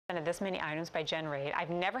of this many items by Jen Rade. I've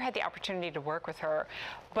never had the opportunity to work with her,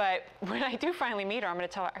 but when I do finally meet her, I'm going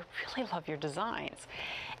to tell her, I really love your designs.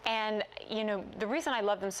 And, you know, the reason I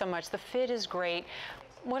love them so much, the fit is great.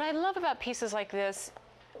 What I love about pieces like this,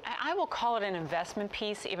 I will call it an investment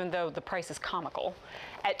piece, even though the price is comical,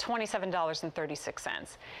 at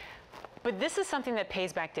 $27.36. But this is something that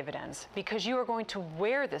pays back dividends because you are going to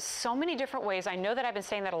wear this so many different ways. I know that I've been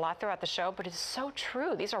saying that a lot throughout the show, but it's so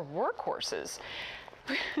true. These are workhorses.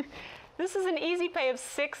 This is an easy pay of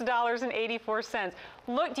 $6.84.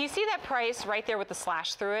 Look, do you see that price right there with the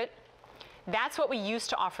slash through it? That's what we used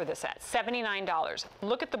to offer this at, $79.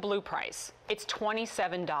 Look at the blue price. It's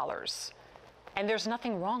 $27. And there's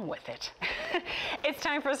nothing wrong with it. It's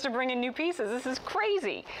time for us to bring in new pieces. This is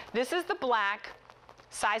crazy. This is the black,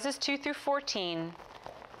 sizes 2 through 14.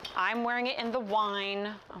 I'm wearing it in the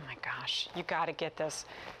wine. Oh my gosh, you gotta get this.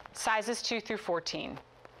 Sizes 2 through 14.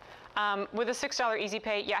 With a $6 easy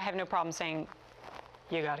pay, yeah, I have no problem saying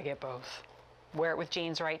you gotta get both. Wear it with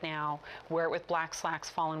jeans right now, wear it with black slacks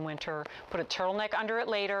fall and winter, put a turtleneck under it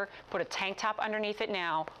later, put a tank top underneath it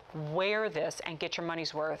now, wear this and get your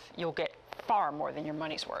money's worth. You'll get far more than your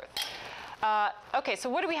money's worth. Okay, so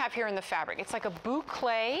what do we have here in the fabric? It's like a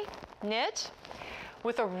boucle knit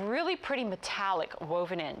with a really pretty metallic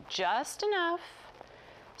woven in, just enough.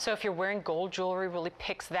 So if you're wearing gold jewelry, really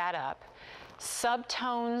picks that up.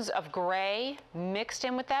 Subtones of gray mixed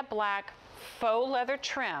in with that black, faux leather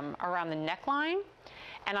trim around the neckline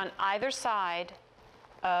and on either side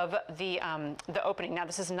of the opening. Now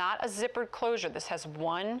this is not a zippered closure. This has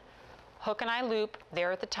one hook and eye loop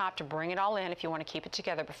there at the top to bring it all in if you want to keep it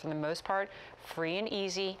together, but for the most part, free and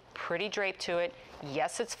easy, pretty drape to it.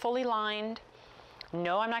 Yes, it's fully lined.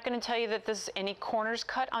 No, I'm not going to tell you that there's any corners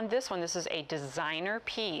cut on this one. This is a designer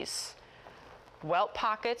piece. Welt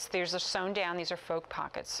pockets, these are sewn down, these are faux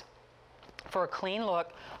pockets. For a clean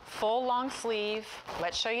look, full long sleeve,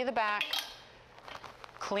 let's show you the back.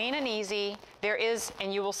 Clean and easy. There is,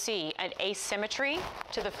 and you will see, an asymmetry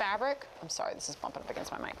to the fabric. I'm sorry, this is bumping up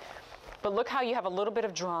against my mic. But look how you have a little bit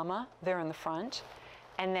of drama there in the front,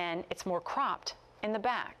 and then it's more cropped in the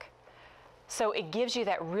back. So it gives you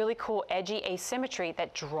that really cool edgy asymmetry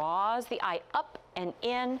that draws the eye up and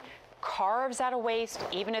in, carves out a waist,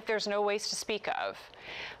 even if there's no waist to speak of.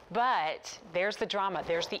 But there's the drama,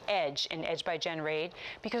 there's the edge in Edge by Jen Rade.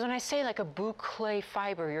 Because when I say like a boucle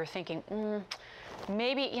fiber, you're thinking,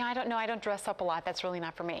 maybe, yeah, I don't know, I don't dress up a lot, that's really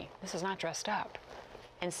not for me. This is not dressed up.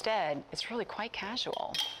 Instead, it's really quite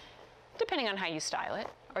casual, depending on how you style it.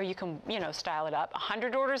 Or you can, you know, style it up.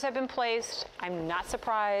 100 orders have been placed. I'm not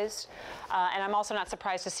surprised. And I'm also not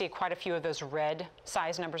surprised to see quite a few of those red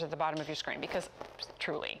size numbers at the bottom of your screen because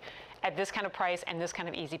truly, at this kind of price and this kind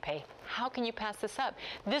of easy pay, how can you pass this up?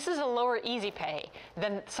 This is a lower easy pay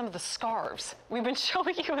than some of the scarves we've been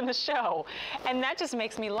showing you in the show. And that just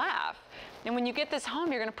makes me laugh. And when you get this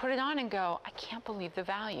home, you're gonna put it on and go, I can't believe the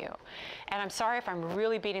value. And I'm sorry if I'm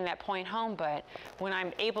really beating that point home, but when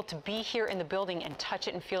I'm able to be here in the building and touch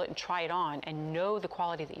it and feel it and try it on and know the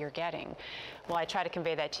quality that you're getting, well, I try to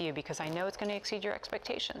convey that to you because I know it's gonna exceed your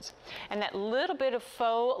expectations. And that little bit of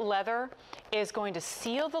faux leather is going to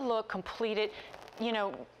seal the look, complete it. You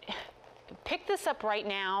know, pick this up right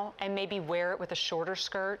now and maybe wear it with a shorter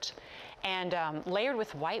skirt and layered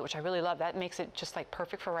with white, which I really love. That makes it just like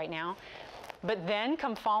perfect for right now. But then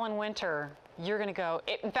come fall and winter, you're gonna go,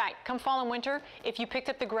 in fact, come fall and winter, if you picked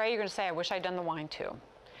up the gray, you're gonna say, I wish I'd done the wine too.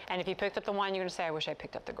 And if you picked up the wine, you're gonna say, I wish I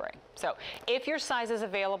picked up the gray. So if your size is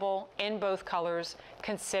available in both colors,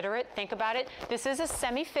 consider it, think about it. This is a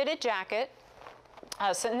semi-fitted jacket.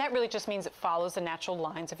 And that really just means it follows the natural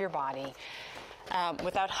lines of your body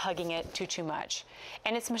without hugging it too much.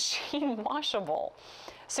 And it's machine washable.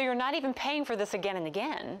 So you're not even paying for this again and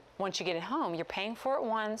again once you get it home. You're paying for it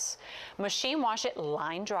once, machine wash it,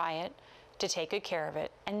 line dry it to take good care of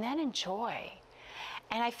it, and then enjoy.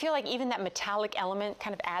 And I feel like even that metallic element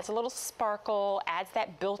kind of adds a little sparkle, adds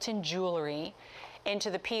that built-in jewelry into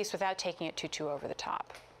the piece without taking it too over the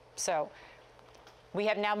top. So we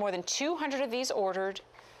have now more than 200 of these ordered.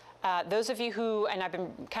 Those of you who, and I've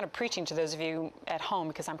been kind of preaching to those of you at home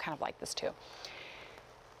because I'm kind of like this too.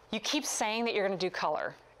 You keep saying that you're gonna do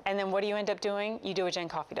color, and then what do you end up doing? You do what Jen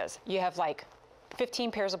Coffey does. You have like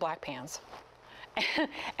 15 pairs of black pants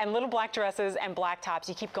and little black dresses and black tops.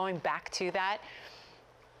 You keep going back to that.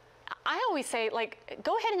 I always say, like,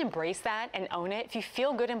 go ahead and embrace that and own it. If you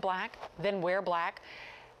feel good in black, then wear black,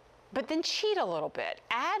 but then cheat a little bit.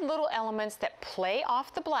 Add little elements that play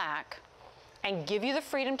off the black and give you the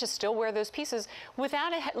freedom to still wear those pieces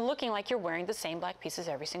without it looking like you're wearing the same black pieces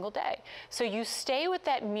every single day. So you stay with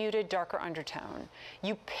that muted, darker undertone.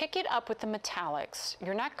 You pick it up with the metallics.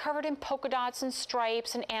 You're not covered in polka dots and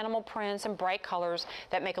stripes and animal prints and bright colors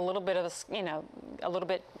that make a little bit of a, a little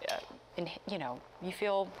bit, you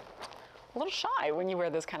feel a little shy when you wear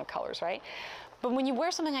those kind of colors, right? But when you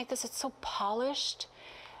wear something like this, it's so polished.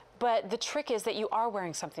 But the trick is that you are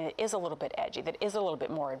wearing something that is a little bit edgy, that is a little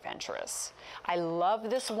bit more adventurous. I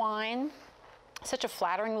love this wine. Such a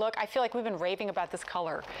flattering look. I feel like we've been raving about this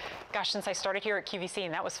color, gosh, since I started here at QVC,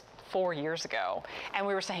 and that was 4 years ago. And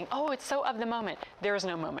we were saying, oh, it's so of the moment. There is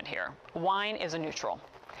no moment here. Wine is a neutral.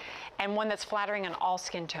 And one that's flattering on all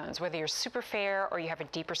skin tones, whether you're super fair or you have a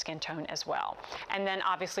deeper skin tone as well. And then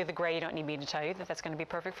obviously the gray, you don't need me to tell you that that's going to be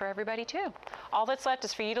perfect for everybody too. All that's left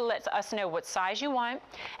is for you to let us know what size you want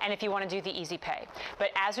and if you want to do the easy pay. But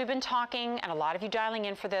as we've been talking, and a lot of you dialing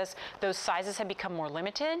in for this, those sizes have become more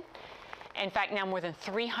limited. In fact, now more than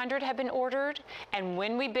 300 have been ordered, and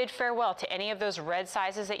when we bid farewell to any of those red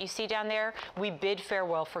sizes that you see down there, we bid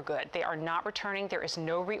farewell for good. They are not returning. There is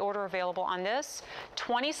no reorder available on this.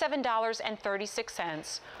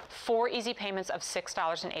 $27.36, 4 easy payments of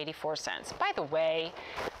 $6.84. By the way,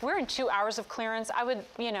 we're in 2 hours of clearance. I would,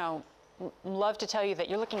 love to tell you that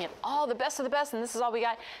you're looking at all the best of the best and this is all we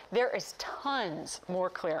got. There is tons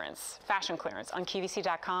more clearance, fashion clearance on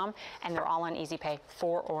QVC.com, and they're all on Easy Pay,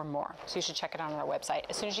 4 or more. So you should check it out on our website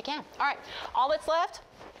as soon as you can. All right, all that's left,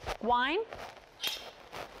 wine,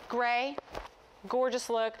 gray, gorgeous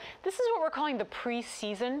look. This is what we're calling the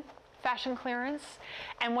pre-season fashion clearance.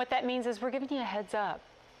 And what that means is we're giving you a heads up.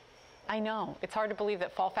 I know, it's hard to believe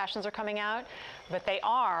that fall fashions are coming out, but they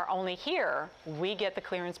are. Only here, we get the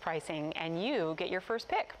clearance pricing and you get your first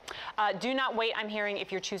pick. Do not wait, I'm hearing,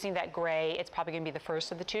 if you're choosing that gray, it's probably gonna be the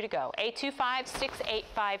first of the 2 to go.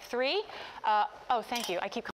 825-6853. Oh, thank you, I keep